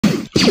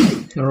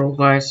Hello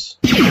guys,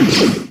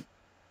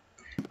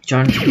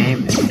 join the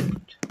game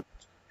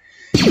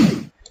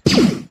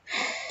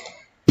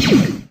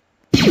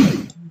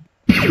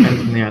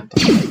and me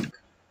attack.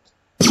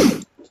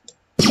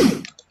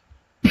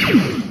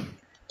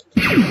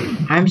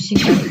 I'm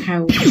thinking I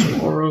have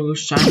more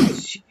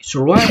chance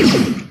survival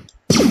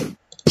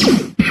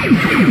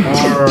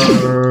or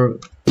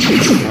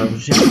have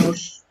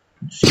zeros.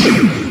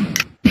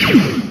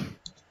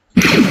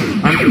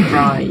 I'm to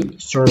try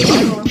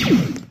survival.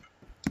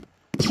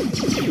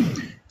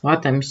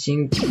 What I'm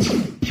thinking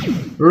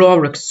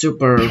roblox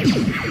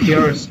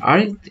superheroes are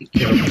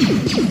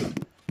ridiculous.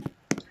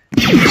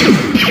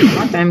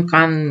 But I'm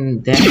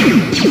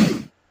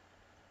condemned.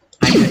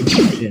 I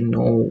don't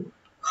know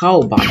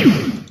how, but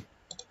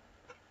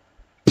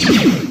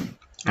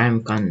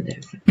I'm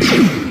condemned.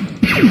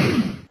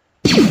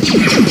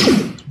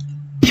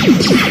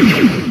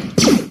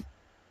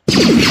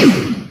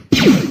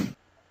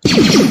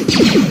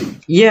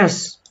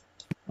 Yes!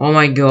 Oh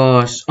my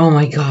gosh! Oh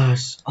my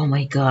gosh! Oh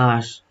my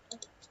gosh!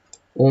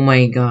 Oh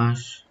my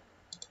gosh!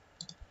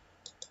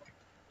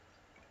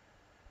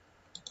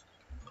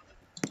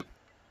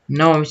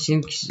 Now I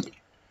think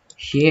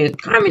he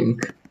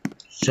coming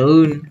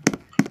soon.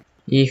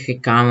 He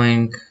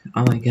coming.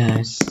 Oh my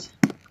gosh!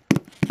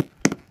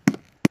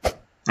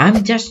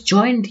 I'm just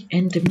joined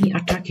and me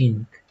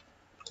attacking.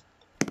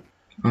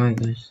 Oh my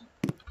gosh!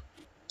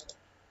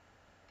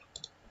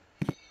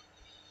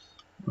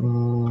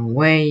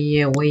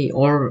 Way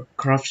or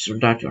craft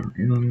data.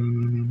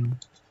 No.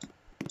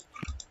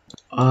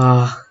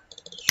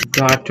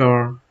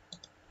 Data.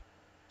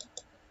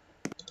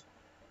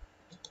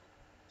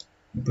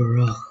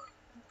 Bruh.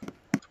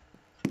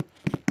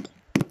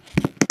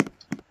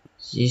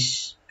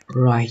 This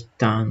right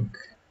tank.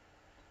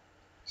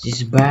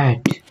 This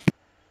bad.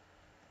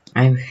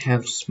 I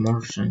have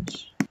small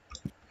sense.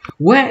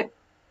 What?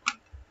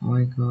 Oh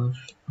my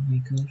gosh. Oh my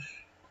gosh.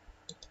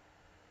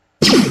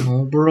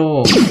 No,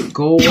 bro.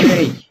 Go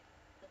away.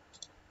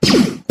 Go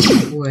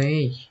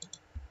away.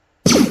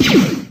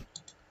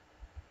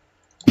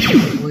 Go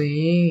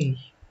away.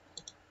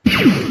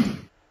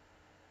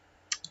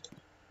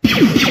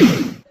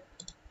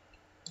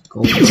 Go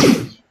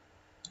away.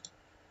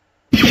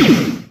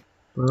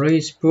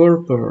 Raise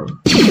purple.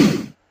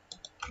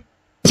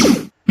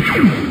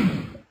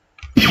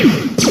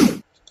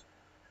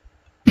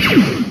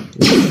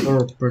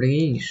 Purple,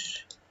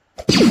 please.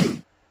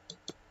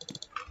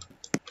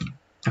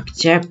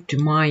 Accept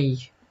my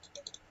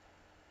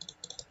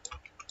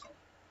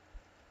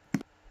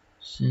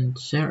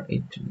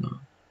sincerity now.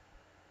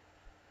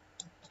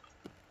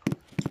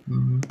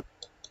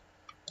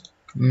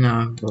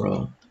 Nah,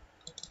 bro.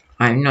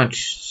 I'm not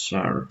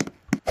sure.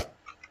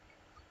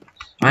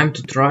 I'm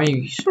to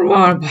try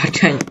survival,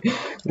 but I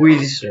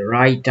with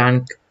right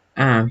tank.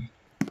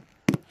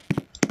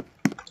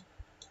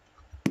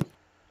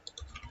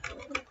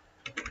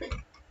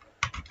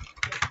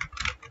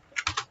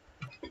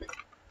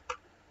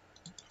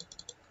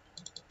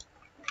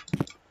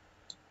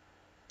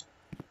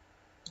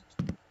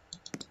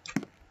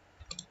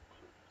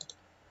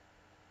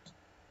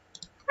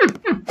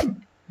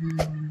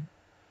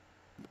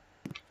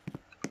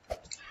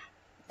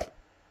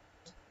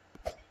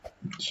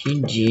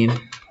 GG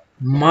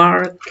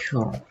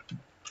Marco.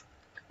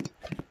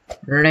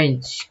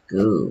 Let's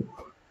go.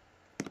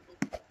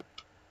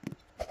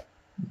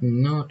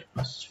 Not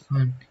as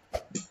fun.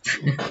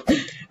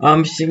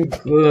 I'm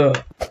thinking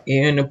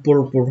in a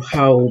purple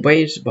how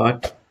base,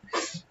 but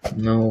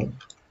no.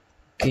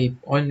 Keep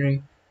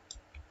on.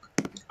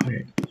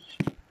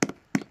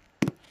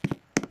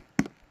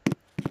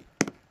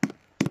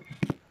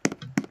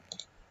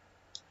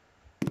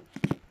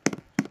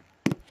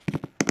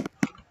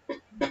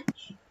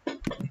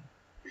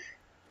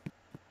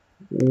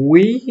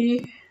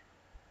 We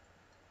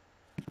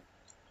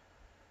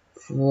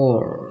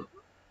for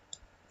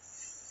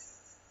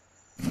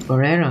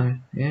Ferreira,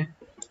 yeah.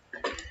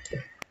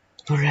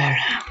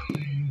 Ferreira.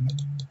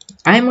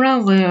 I'm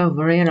around the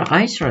Ferreira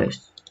ice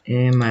race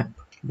map,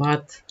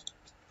 but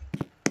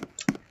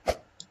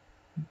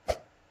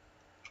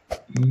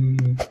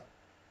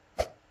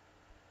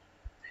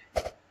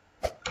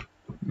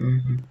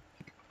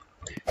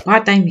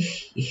but I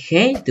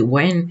hate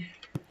when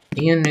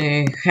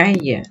in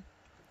high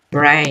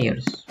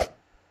praise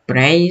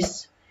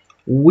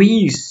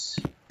with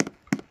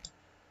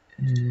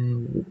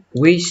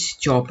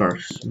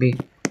choppers.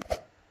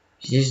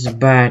 This is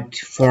bad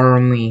for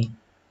me.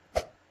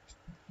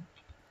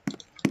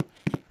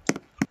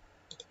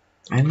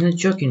 I'm not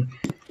joking.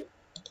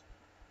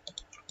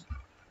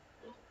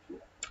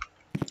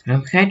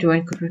 I'm hate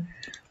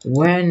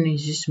when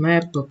this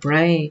map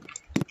playing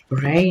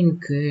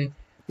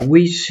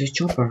with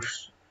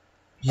choppers.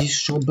 This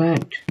is so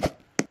bad.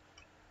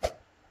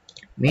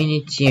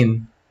 Mini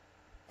team.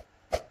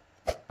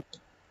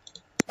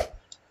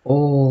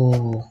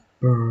 Oh,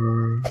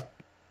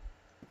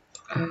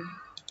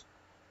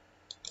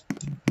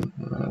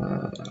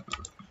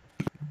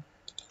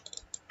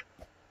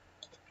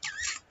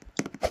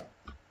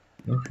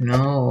 Oh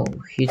no,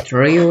 he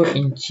threw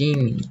in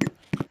teaming.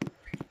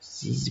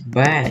 This is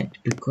bad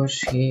because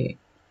he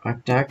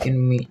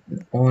attacking me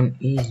on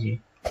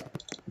easy.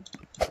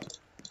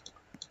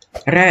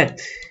 Red!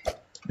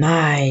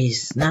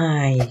 Nice,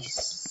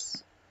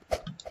 nice.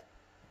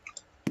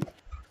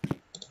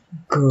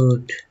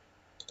 Good.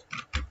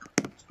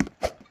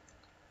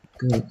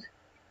 Good.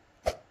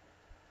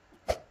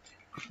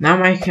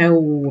 Now I have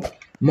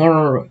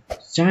more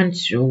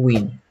chance to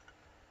win.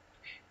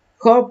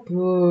 Hope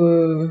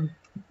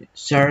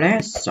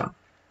Ceresa.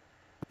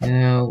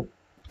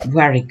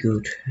 Very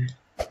good.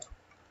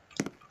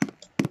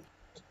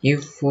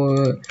 If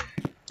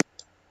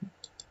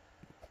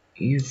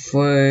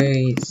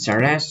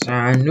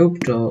Ceresa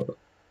noob to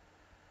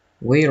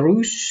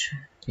virus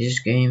this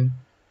game,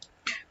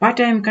 but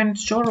I'm kind of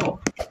sure.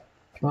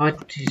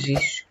 What is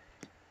this?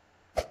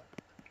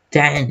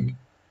 10.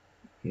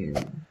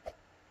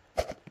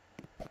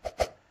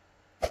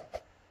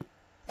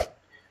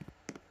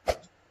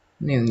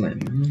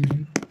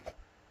 Newman.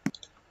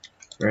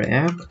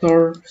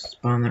 Reactor,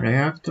 spawn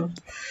reactor,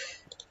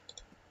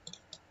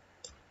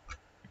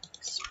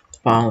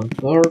 spawn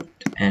port,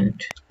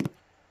 and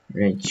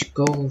rage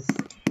golf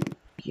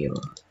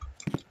kill.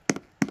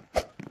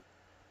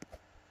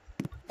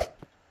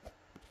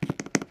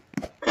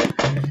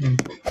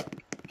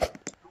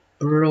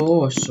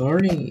 Bro,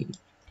 sorry.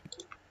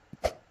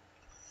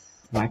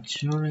 What,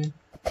 sorry?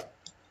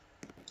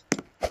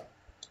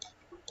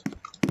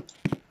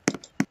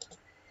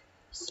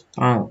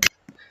 Spawn.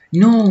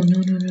 No,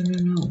 no, no, no, no,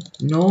 no,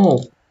 no,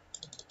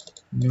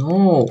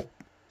 no.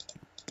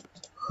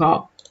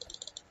 How?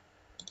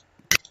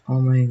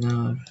 Oh my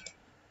god.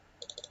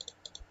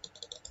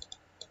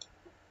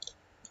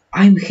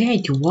 I'm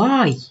hate.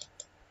 Why?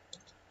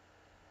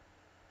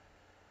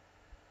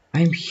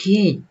 I'm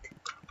hate.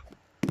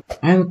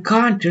 I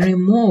can't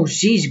remove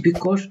this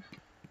because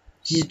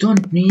this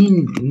don't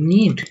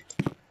need.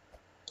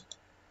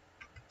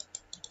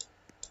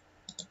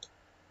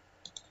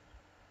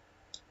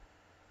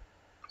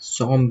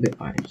 Zombie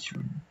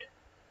Island.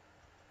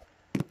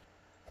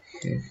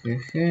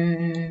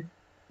 Hehehe.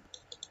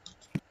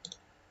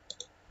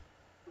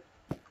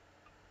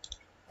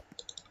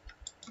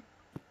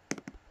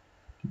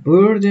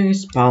 Bird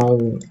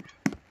spawn.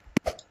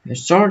 A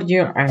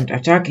soldier and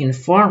attacking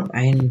farm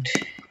and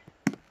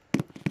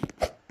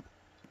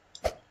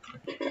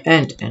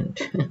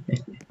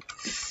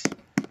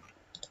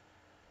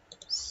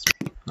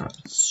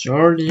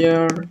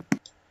soldier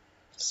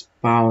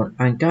spawn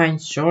and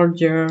kind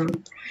soldier.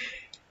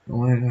 Oh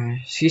my god,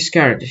 she's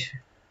scared.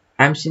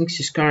 I'm think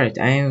she's scared.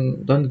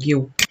 Don't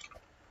give.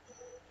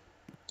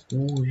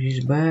 Oh,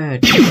 she's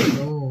bad.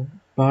 Oh,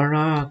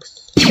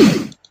 barracks.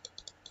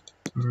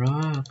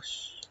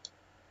 Barracks.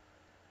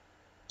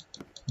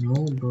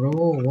 No,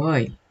 bro,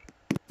 why?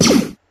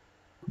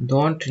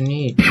 Don't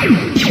need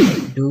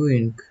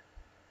doing.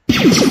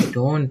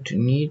 Don't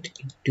need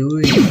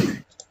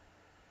doing.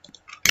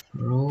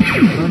 Bro,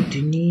 don't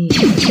need.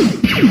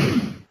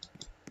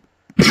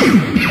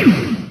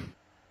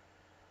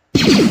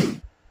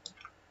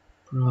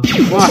 Bro,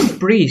 what,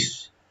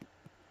 please?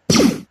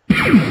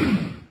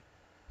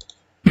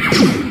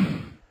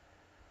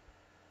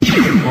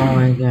 Oh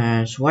my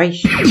gosh, why?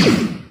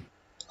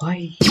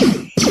 Why?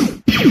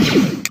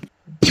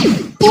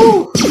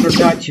 Oh,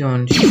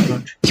 production is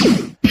not.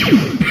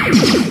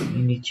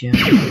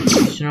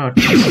 It's not.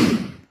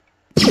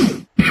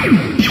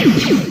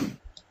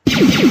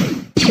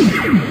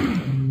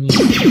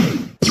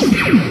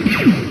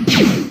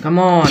 Come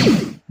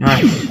on,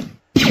 nice.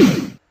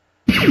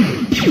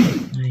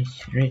 Nice,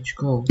 let's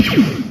go.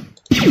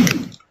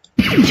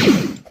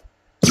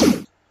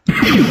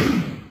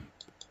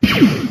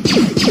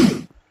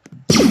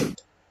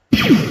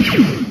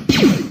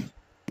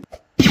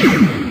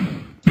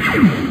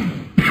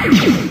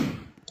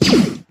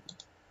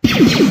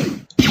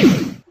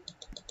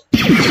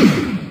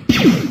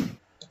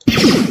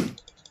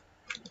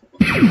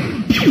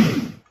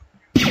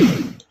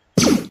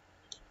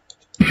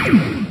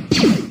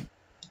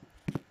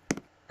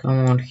 Come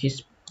on,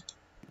 he's.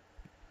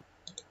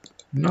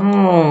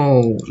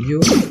 No, you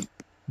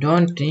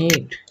don't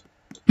need.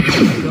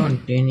 You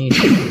don't need.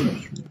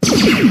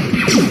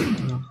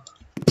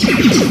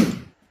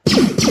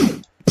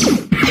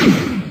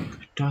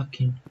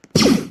 Talking.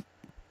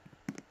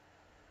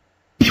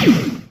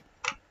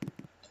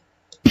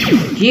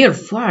 Here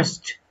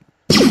fast.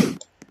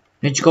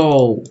 Let's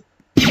go.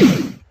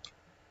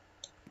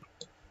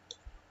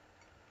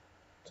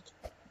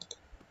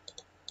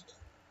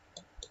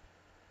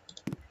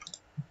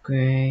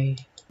 Okay.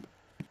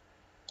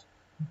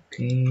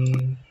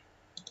 Okay.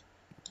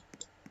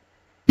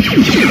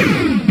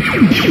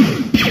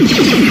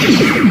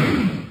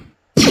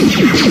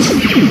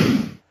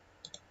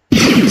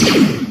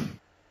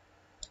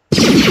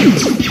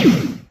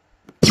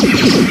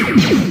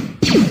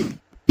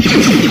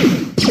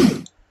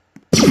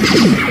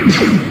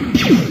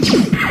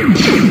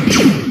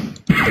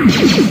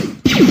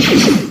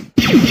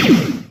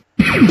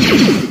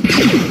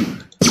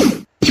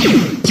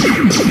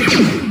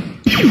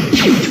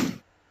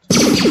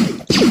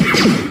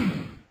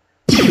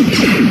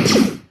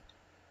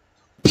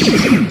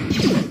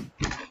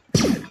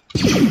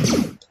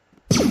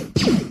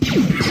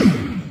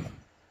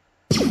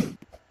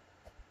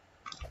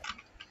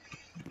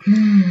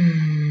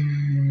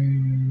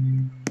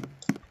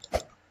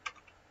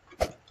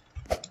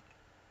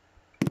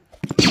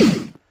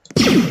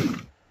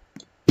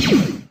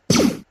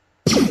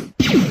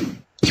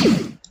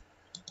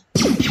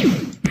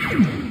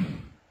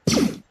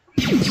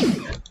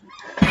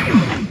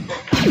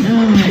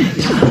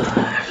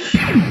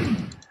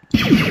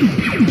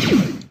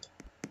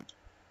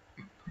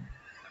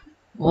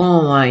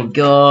 Oh my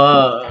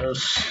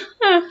gosh.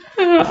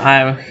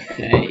 I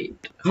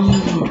hate.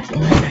 Oh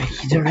my,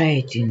 the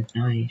rating,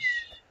 nice.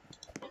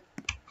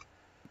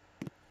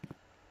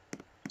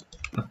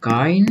 A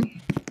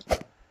kind?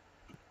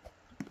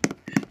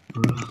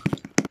 Bruh.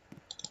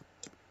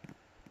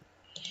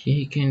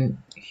 He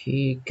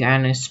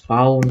can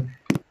spawn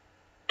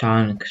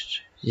tanks.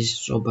 This is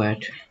so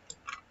bad.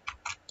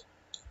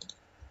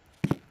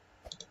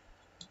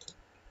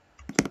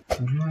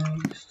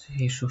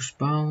 He should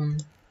spawn.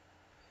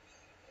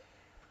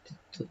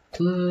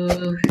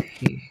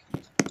 He-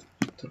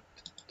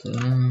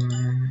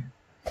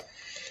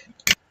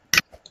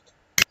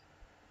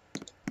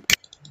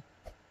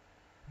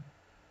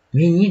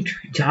 We need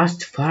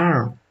just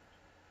farm.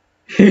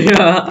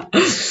 Yeah.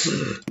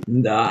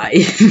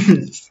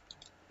 Nice.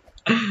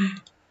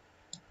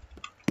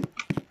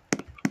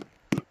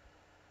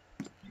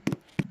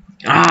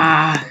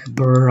 Ah,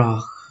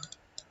 bro.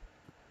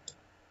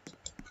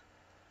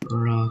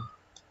 Bro.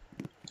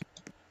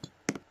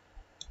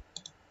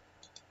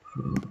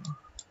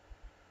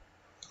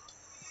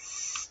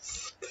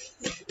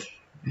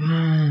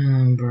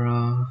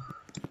 Bro.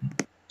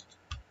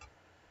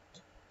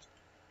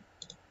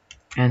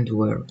 And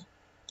where?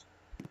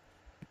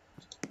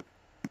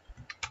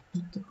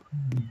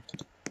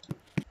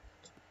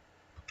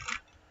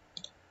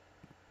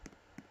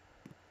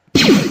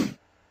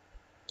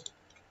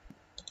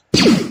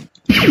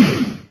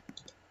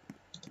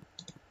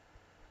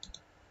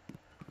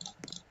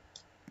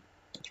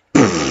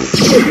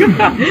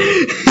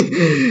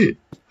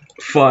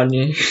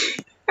 Funny.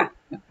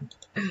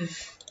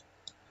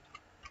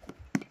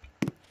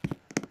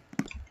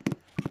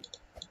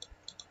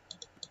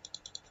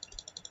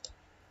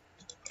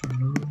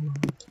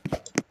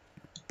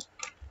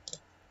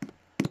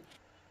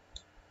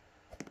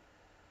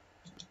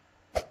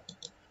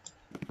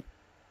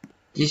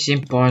 This is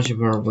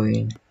impossible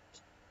win.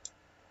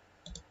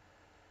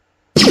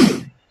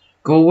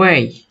 Go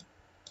away.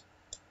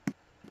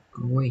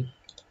 Go away.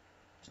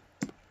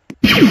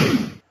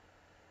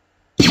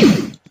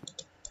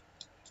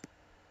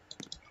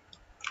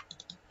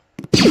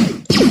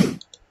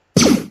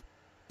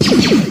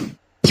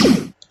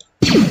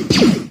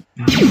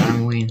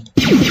 I win.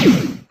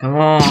 Come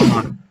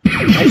on.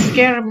 Why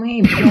scared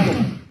me,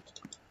 bro?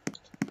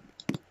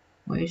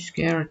 Why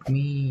scared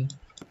me?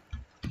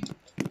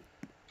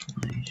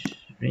 Nice.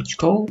 Rich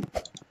go.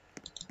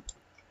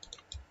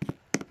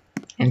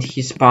 And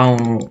he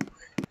spawn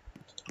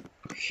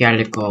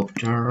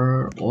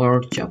helicopter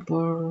or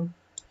chopper.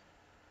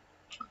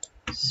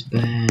 This is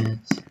bad.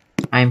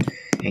 I'm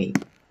hate.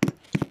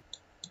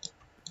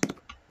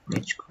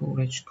 Let's go,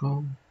 let's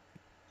go.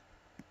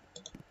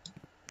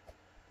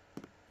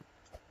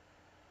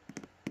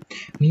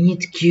 We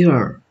need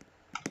cure.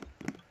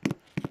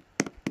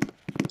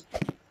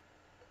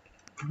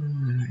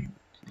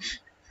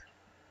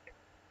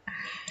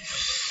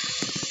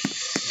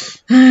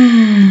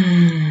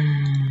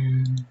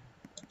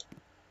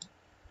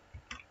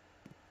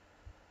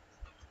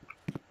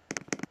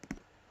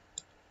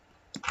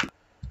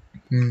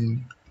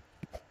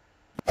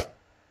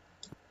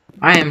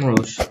 I am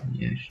Rose,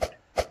 yes.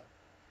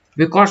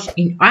 Because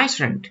in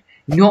Iceland,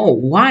 no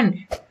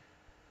one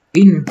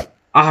in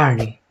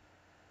Ari.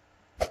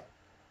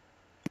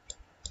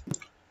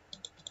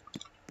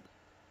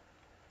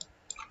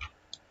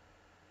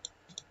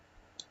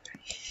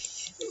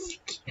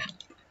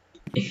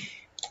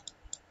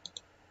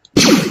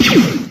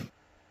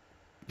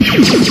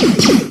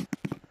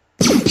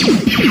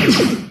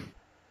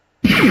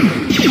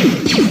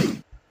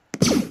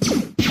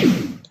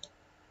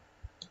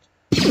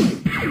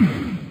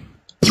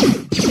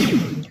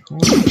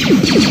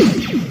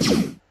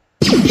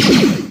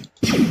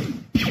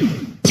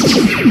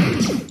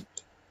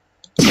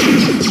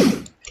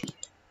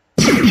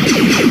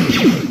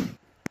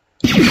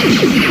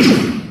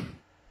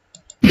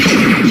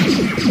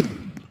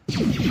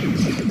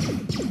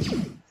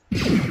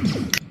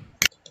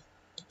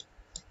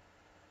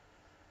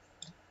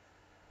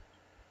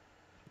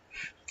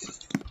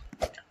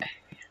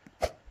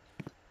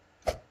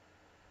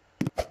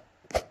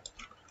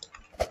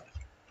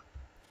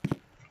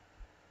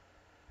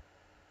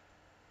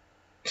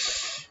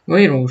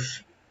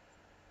 Virus.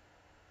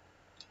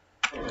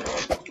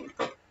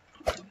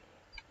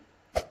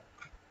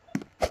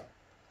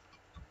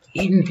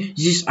 In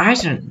this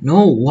Iceland,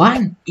 no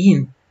one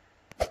in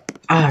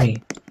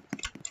Ari.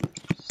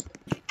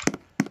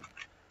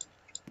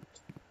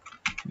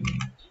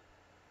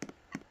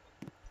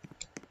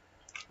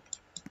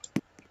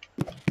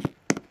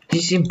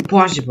 This is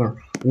impossible.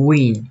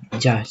 Win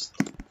just.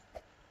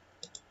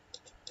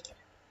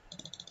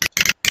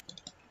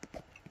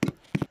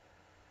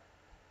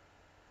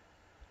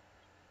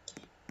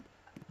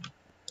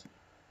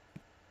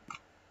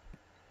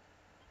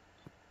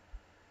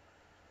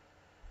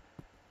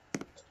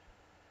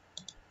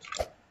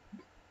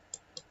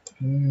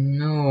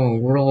 No,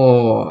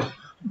 bro.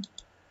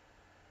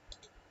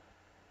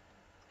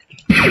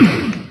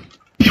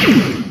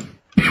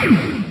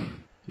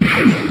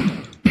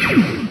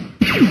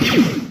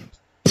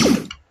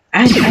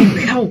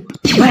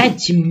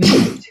 Wait a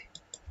minute.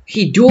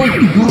 He doing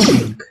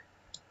nothing.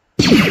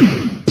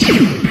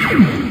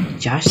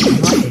 Just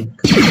nothing.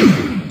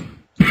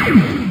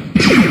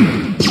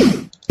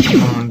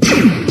 And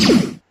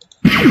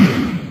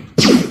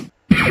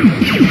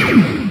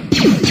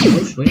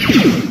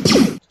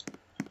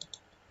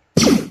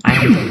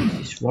I know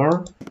this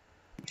war.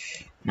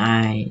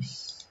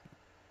 Nice.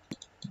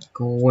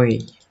 Go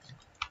away.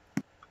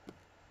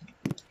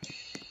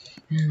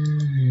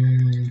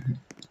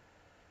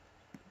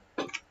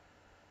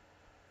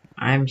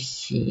 I'm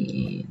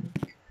seeing.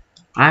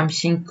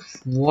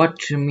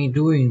 What me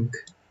doing.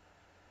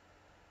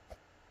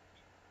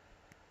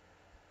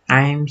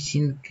 I'm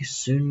seeing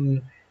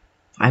soon.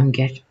 I'm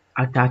get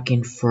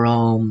attacking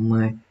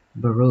from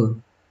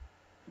Baru.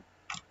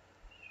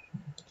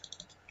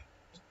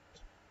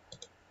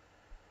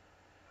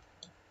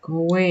 Go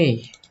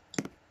away.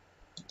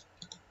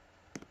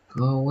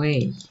 Go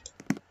away.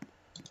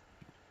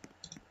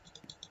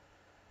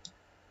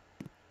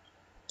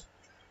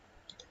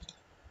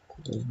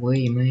 Go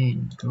away,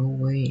 man. Go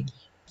away.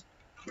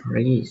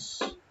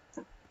 Please.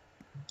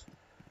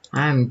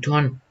 I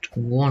don't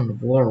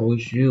want war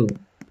with you.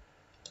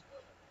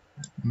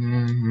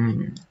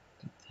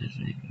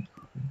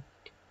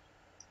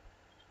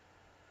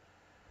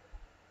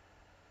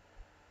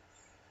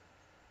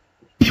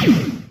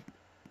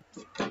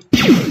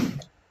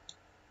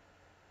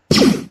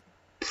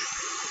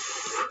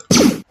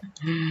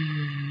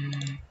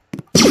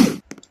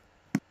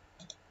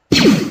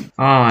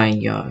 Oh my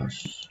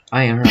gosh.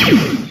 I heard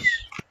this.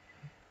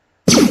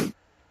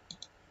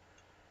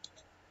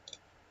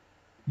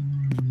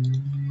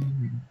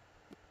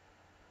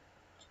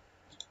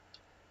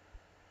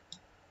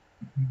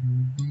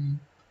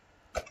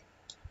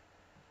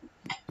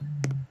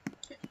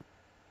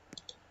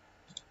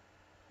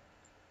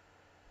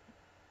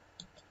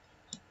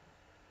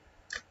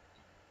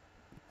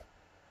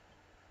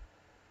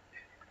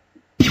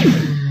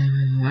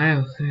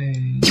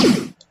 Okay.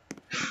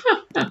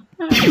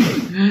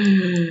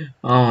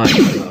 Oh my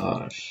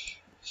gosh.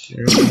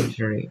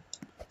 Seriously.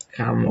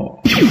 Come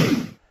on.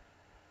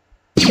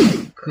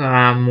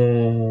 Come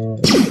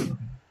on.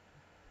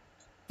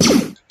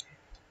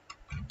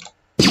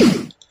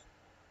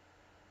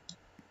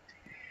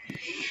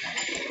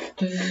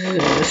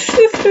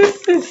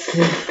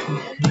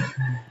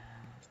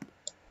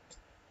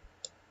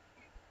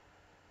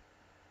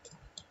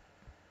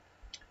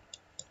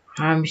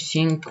 I'm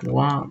seeing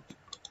one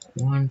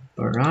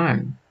per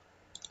run.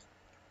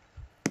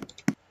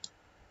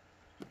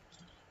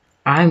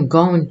 I'm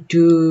going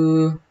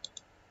to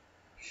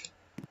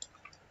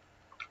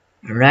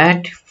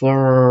red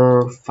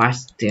for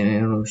fast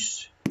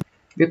news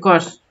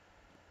because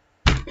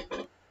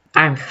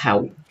I'm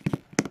how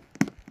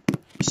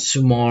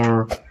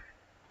small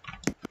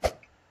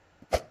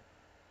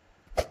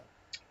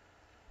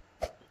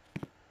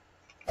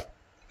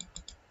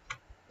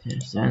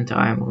and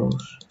I'm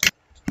rules.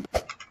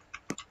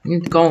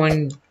 Need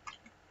going.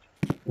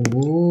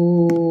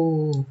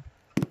 Ooh.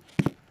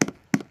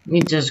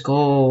 Need just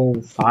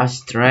go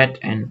fast red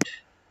and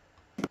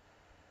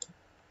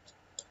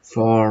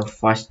for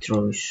fast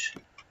rush.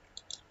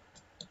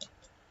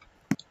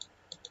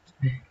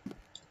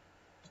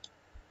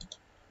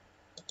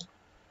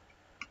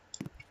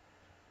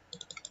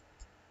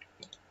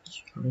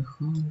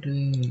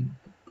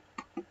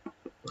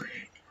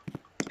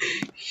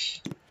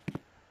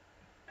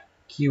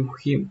 Give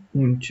him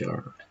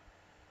uncher.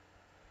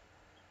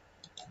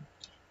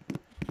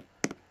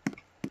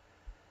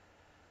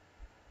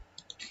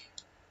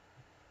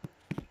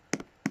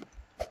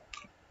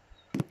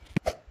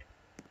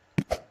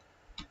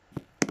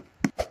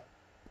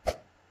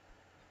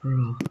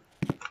 Bro.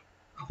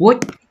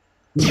 What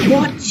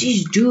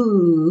he's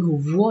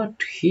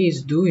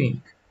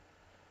doing?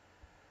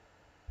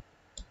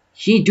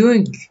 He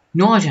doing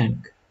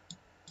nothing.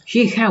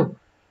 He have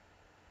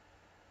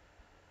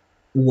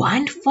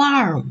one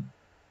farm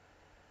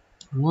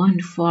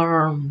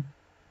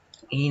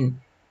in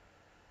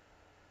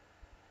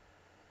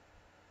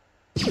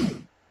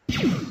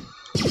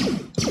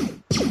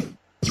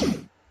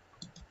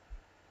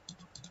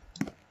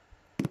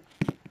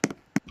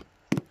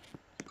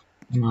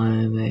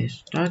my way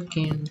stuck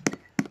in.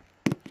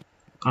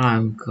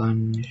 I'm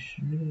gonna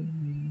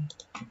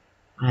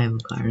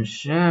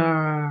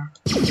share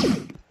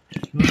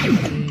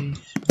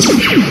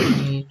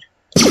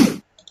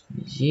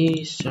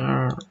these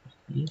are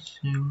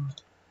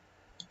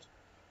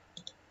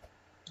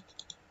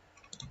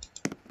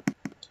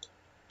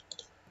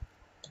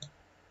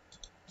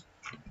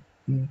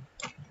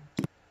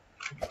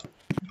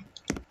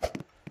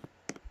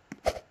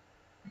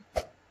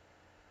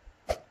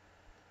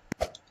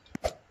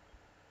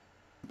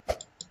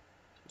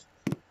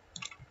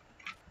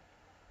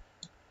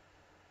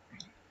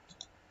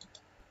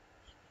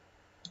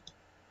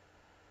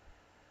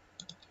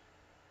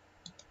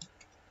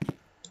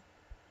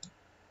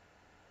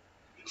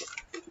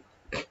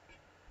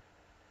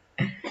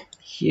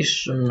he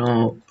should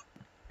know.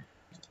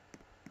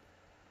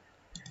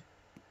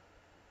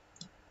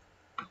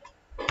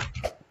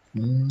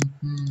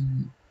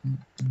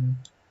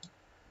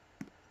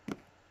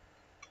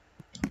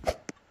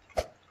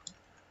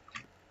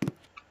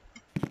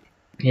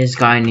 This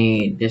guy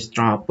need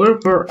destroy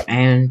purple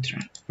and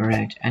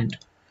red and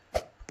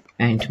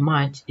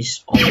might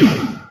is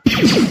over.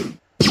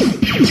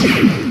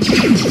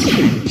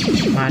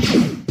 Might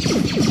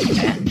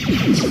and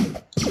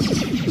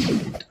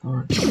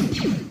orange.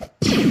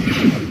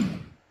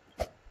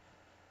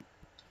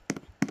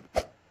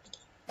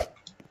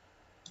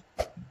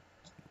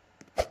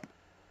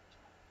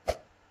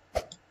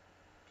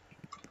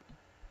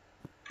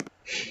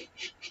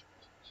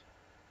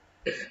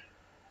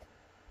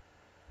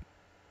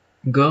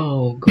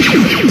 Go.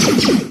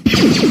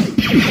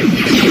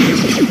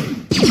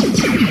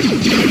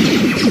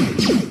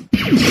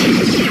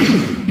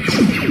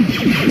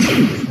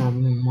 From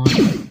my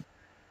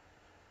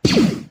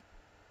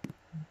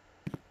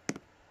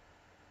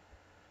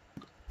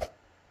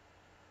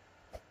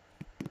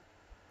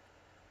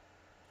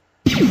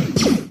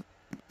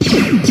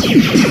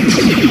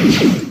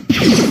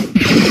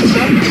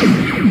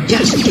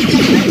just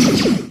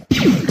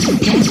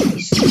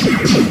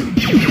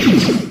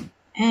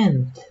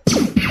and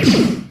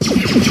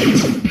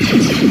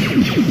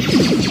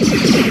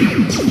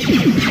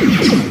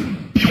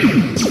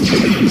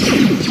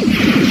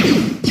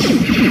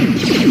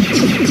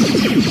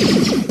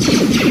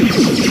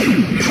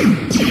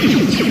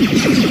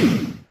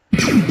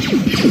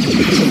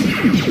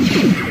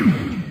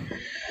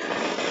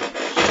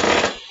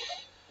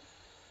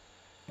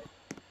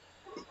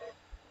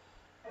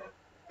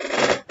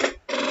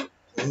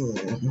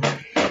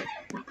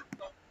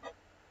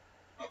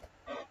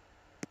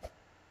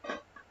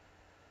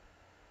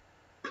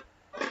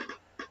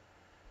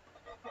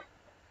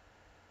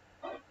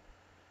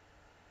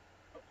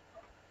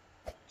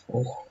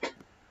oh,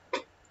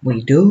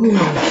 we do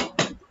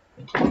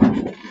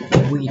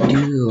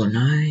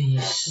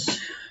nice.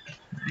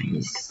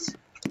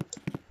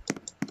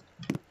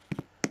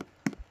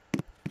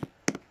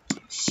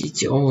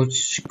 City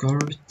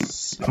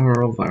outskirts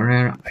are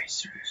rare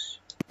islands.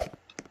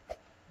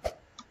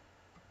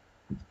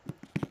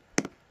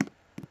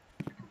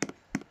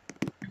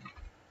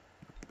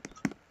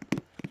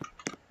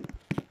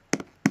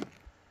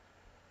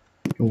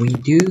 We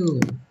do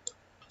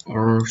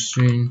or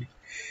soon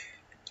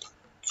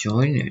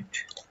join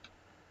it.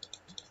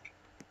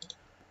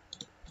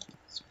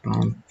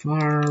 Spawn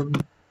farm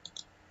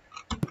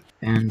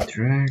and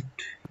red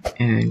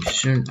and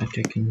soon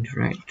attacking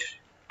red.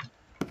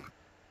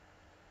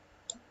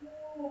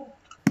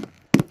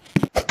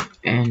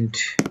 And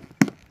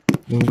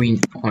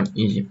moving on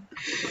Egypt.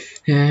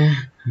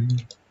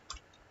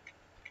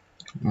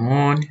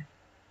 On.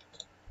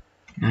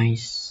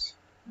 Nice.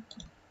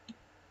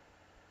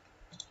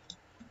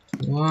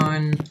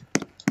 One.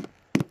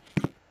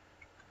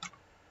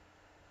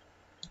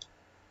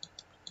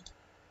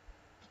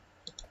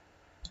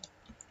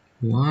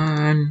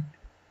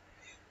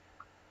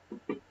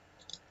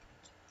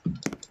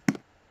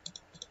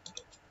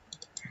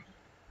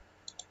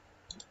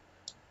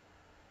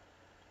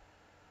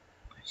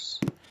 Nice.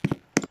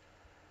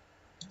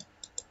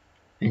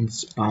 And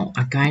spawn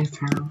again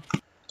farm.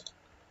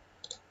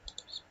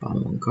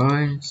 Spawn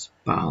again.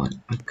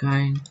 Spawn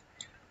again.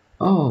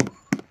 Oh,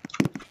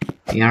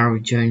 we are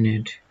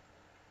joined.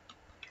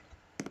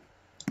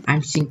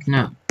 I'm thinking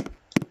now.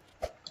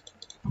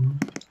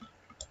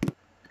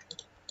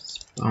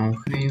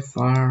 Spawn hay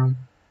farm.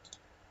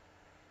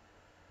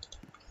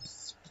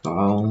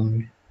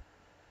 Spawn.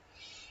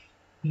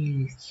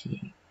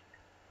 Easy.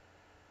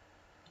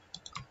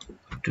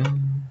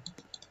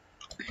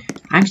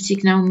 I'm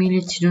sick now.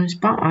 Military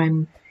spawn.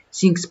 I'm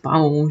think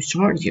spawn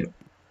soldier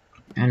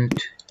and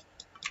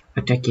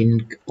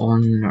attacking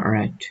on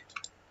red.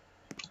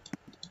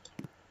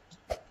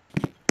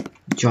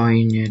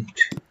 Join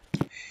it.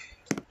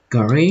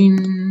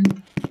 Green.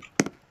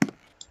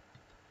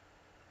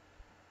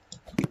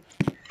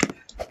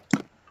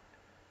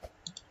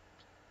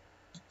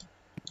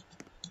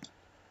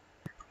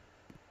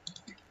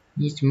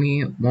 Need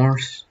me more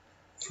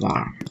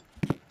farm.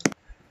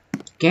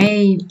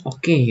 Okay.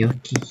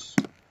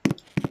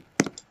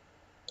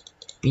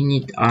 We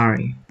need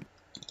Ari.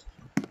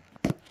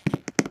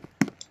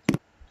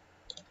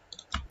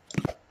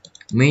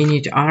 We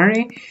need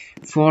Ari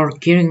for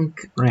killing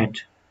red.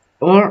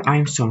 Or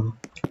I'm sorry.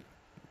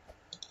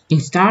 In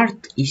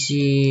start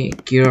easy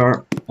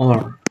cure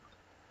or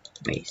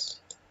base.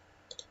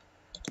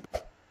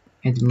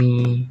 And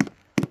me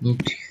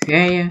need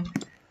hay.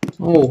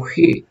 Oh,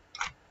 he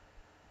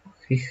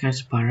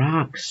has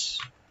barracks.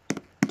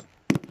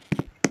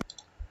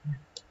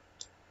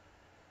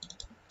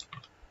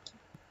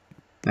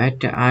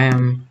 But I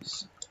am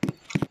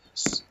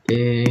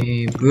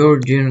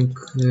building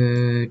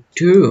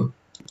 2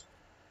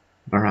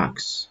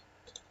 barracks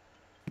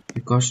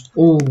because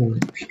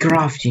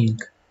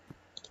crafting.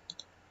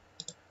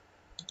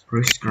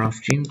 Please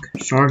crafting.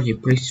 Sorry,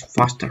 please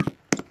faster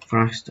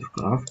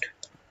craft.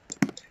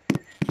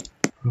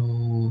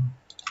 Oh,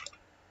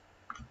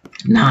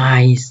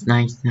 nice.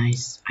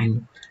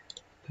 I'm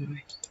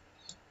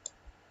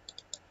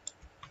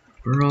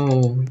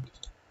bro.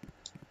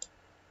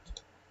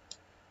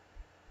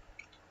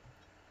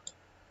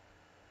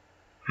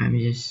 I'm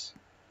just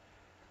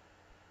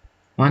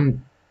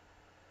one.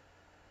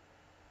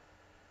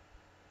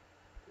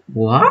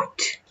 What?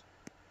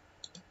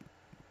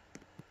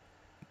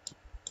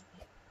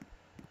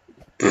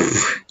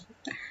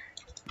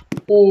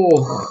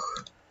 Oh.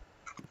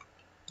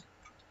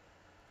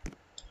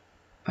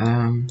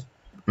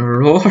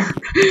 Roar.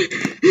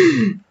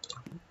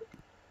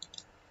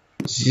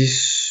 This is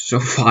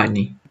so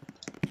funny.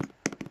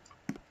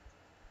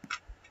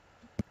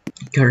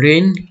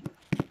 Green,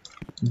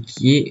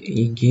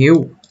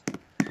 give,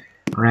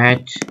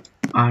 red,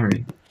 R,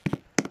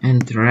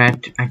 and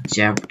red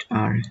accept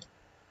R.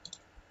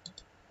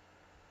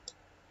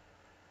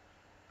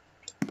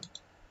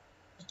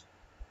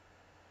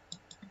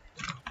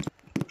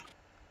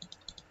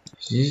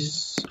 This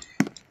is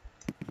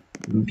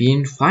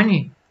being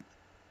funny.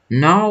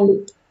 Now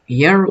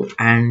yellow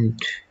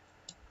and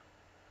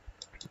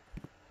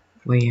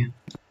where?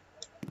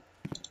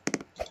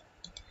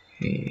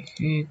 Here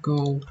you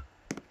go.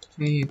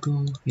 Here you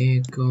go. Here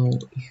you go.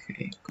 Here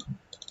you go.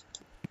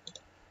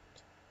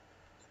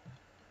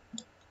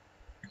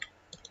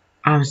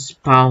 I'm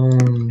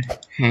spawn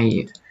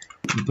hey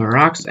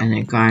barracks and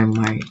I got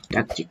my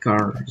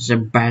tactical, the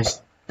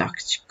best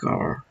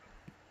tactical,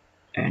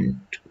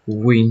 and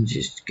win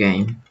this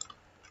game.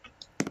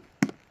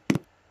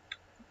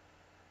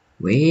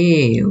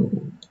 Wow.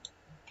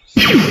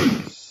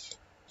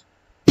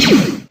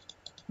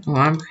 Oh,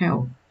 I'm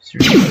hell.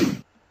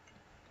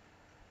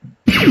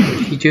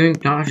 He doing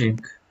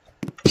nothing.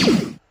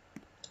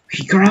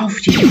 He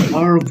crafted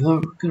our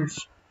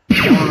workers,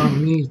 our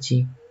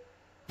ability.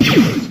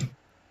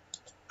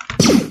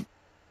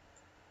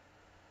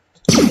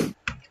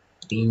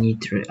 We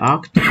need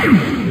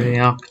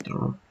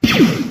reactor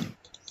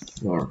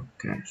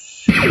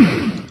workers.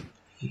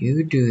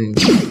 You doing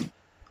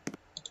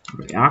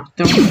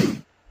reactor?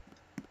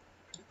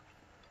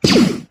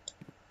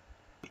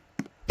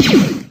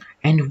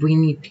 And we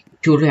need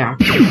to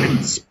reactor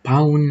and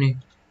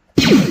spawn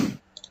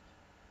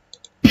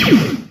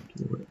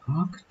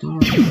reactor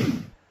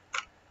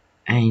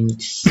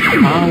and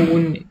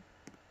spawn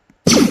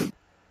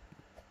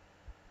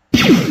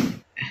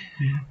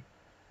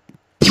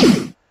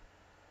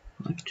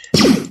what?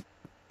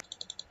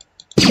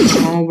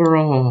 Oh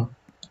bro,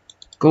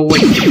 go away,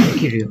 I'll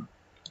kill you.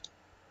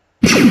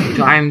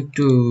 Time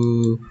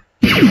to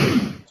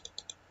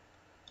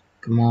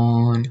come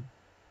on.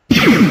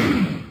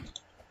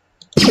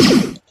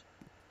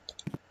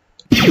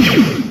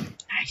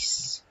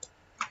 Nice.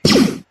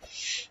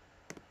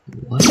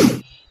 What?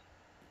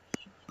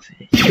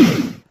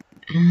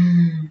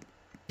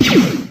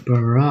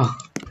 Bro,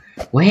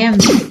 why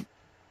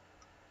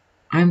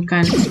I'm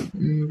kind of,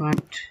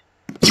 but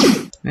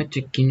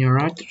the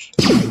generators.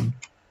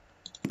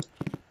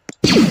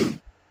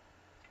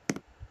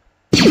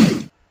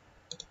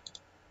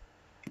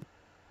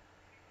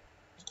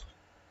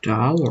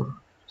 Tower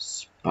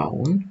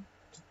spawn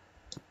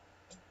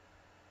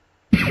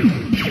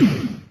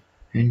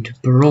and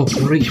bro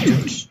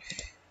operations.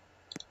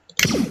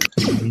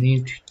 We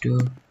need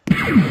to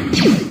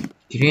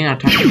green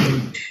attack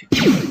and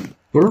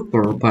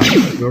purple by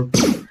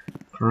purple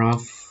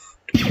craft.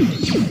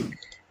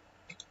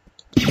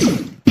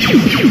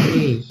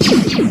 Hey,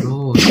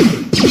 bro,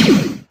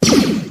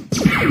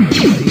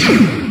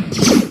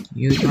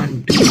 you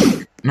don't do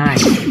it.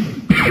 Nice.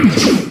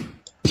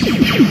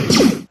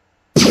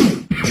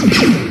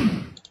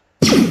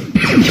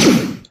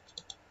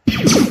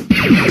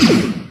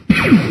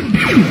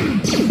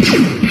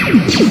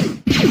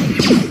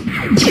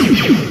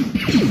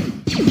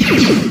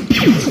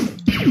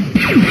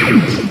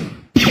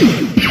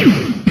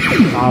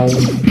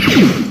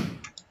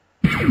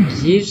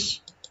 This,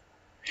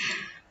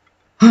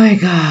 oh my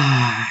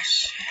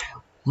gosh,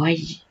 why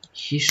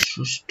he's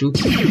so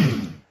stupid,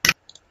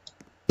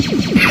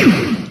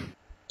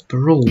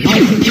 bro? Why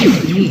you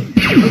leave me?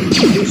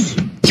 This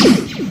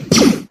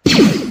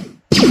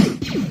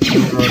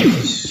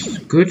is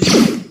good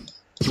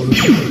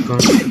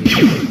because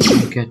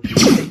he get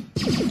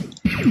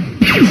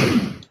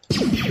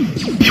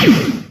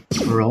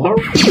roar.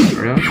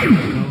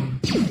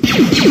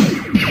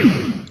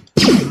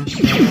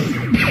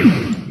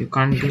 You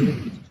can't do it.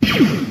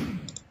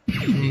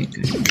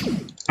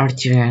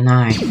 Archery,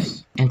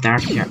 nice. And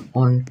archery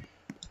on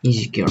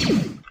easy gear.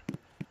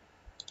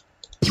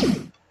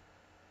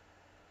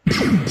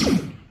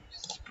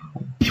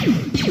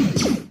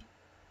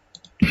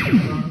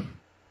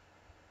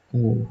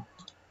 Oh,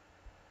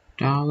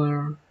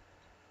 tower.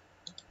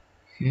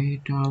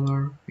 Hey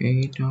tower,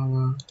 hey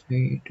tower,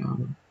 hey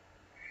tower.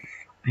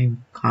 I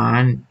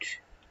can't.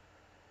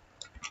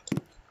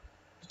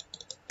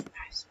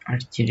 Nice.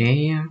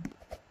 Archery.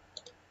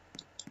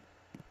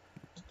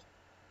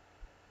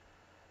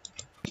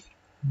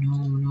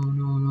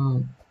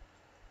 No.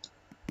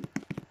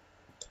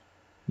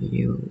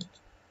 You.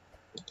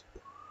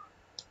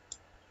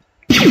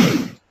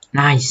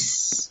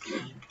 Nice.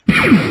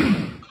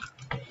 I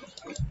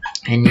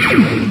need to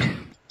wait.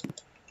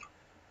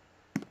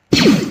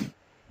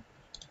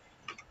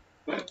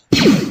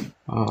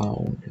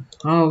 Oh.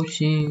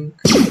 housing.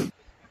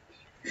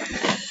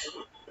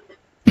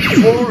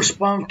 4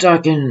 spawn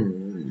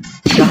token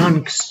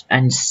tanks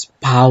and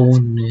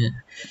spawn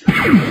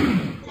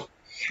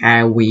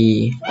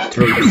heavy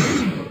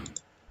troops.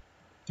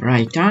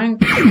 Right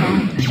tank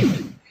spawn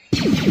and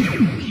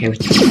heavy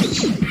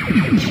troops.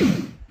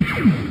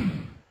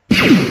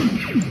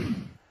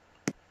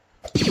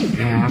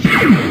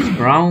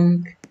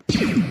 Brown.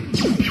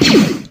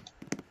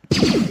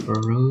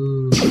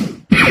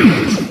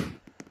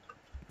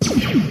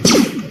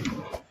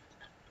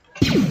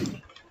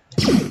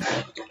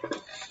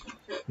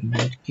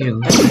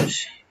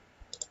 Kills.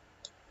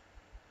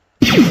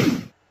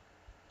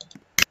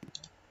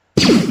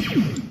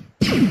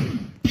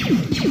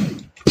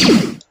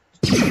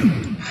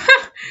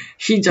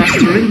 She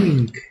just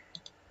running.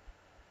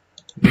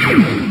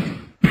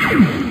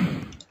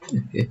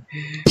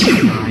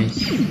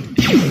 Nice.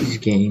 This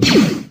game.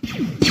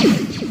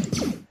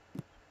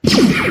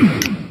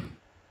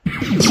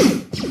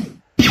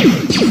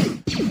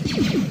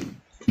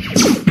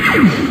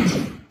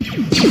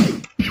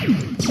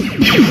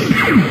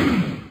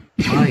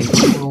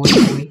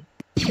 Wait.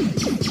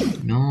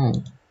 No.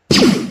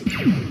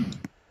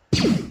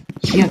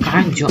 Here,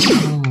 can't join.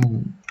 No.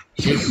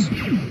 This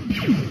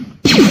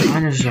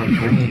miners are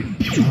brave.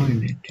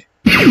 Join it.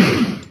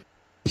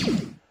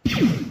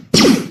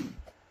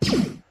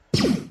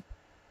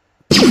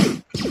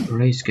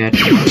 Race get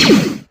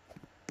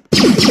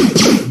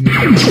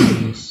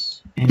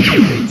nice. And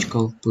rage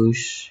go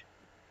push.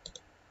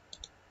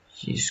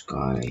 This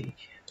guy.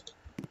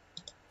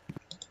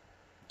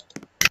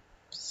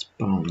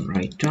 Spawn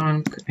right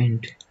tank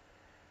and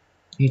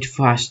eat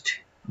fast.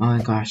 Oh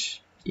my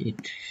gosh,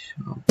 eat.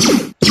 Oh.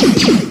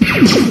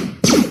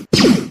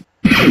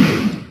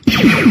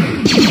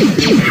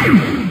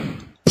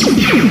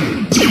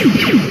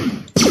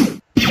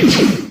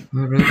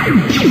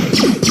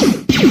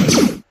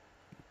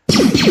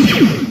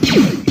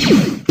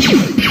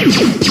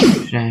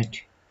 Red.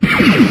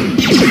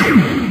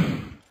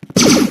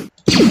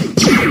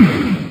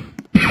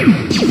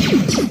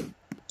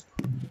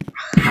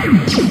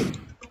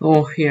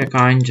 Oh, here,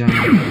 kinda.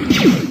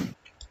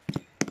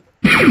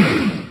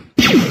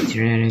 It's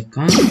really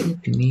come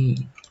to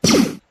me.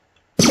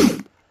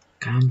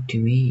 Come to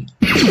me.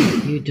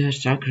 You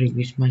just agree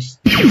with my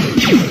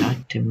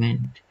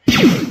statement.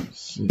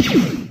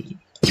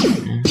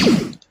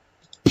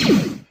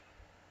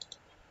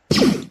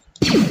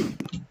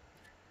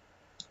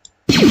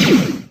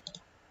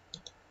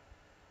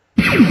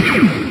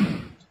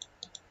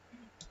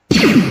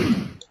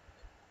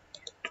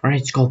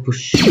 Let's go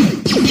push.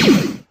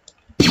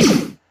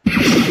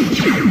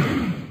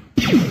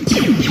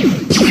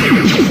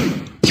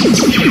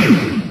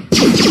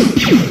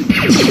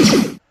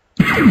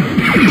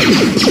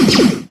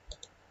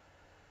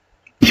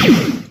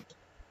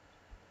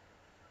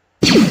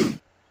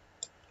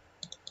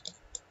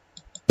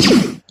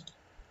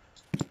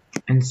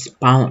 And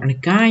spawn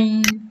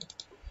again.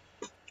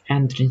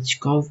 And let's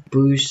go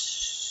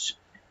push.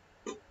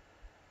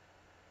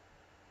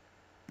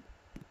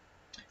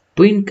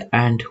 Blink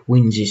and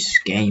win this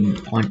game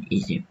on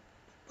easy.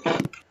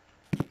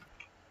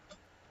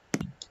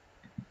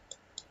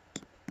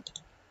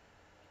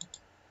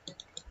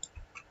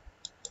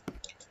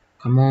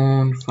 Come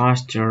on,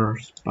 faster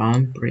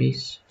spawn,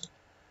 please.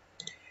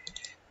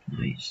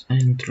 Nice,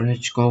 and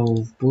let's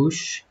go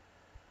push.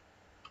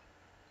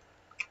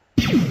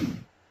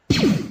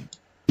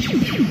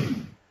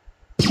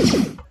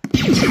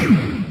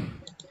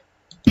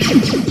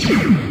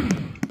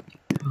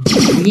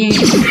 Yeah.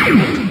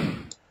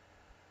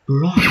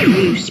 Rock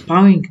wave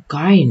spawning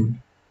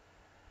again.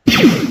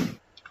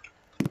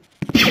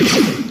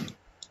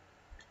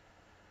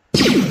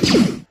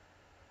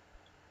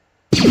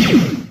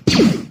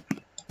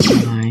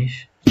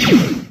 Nice.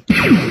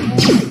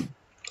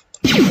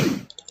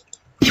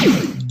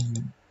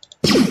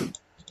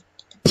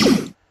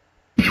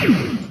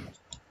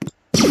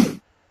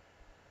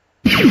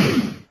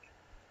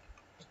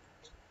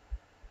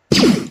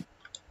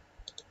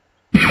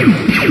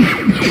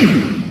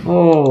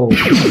 Oh.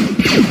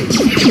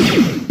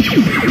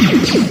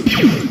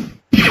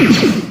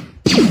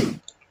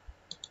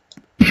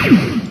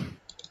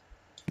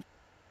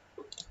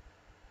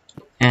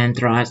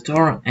 And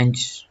restore and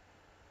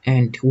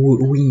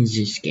win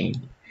this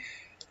game.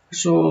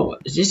 So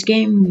this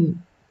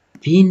game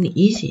been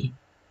easy.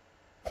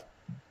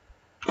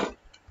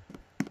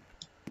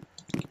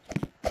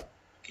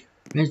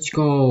 Let's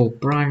go,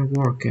 Brian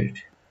Worker.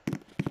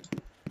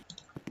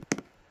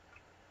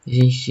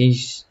 This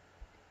is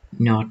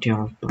not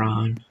your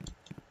Brian.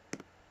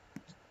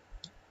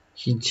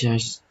 He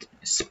just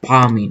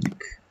spamming.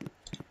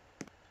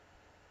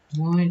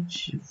 What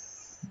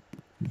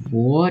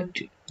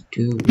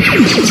do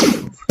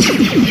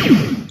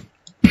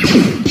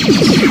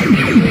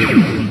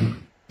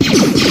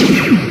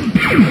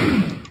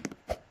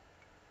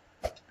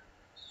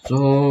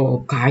so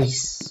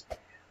guys,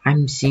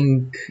 I'm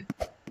think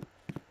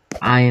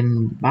I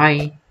am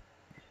bye,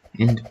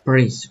 and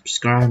please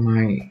subscribe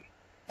my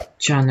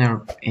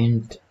channel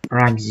and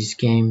like this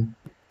game,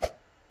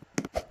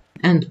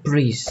 and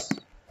please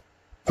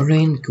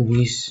rank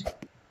with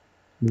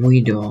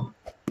video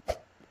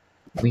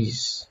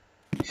with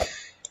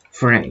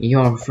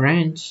your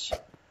friends,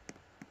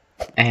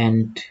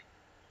 and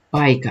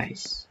bye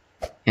guys,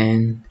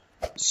 and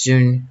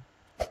soon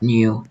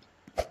new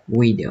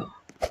video,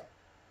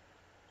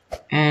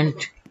 and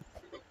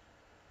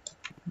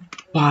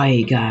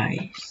bye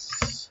guys.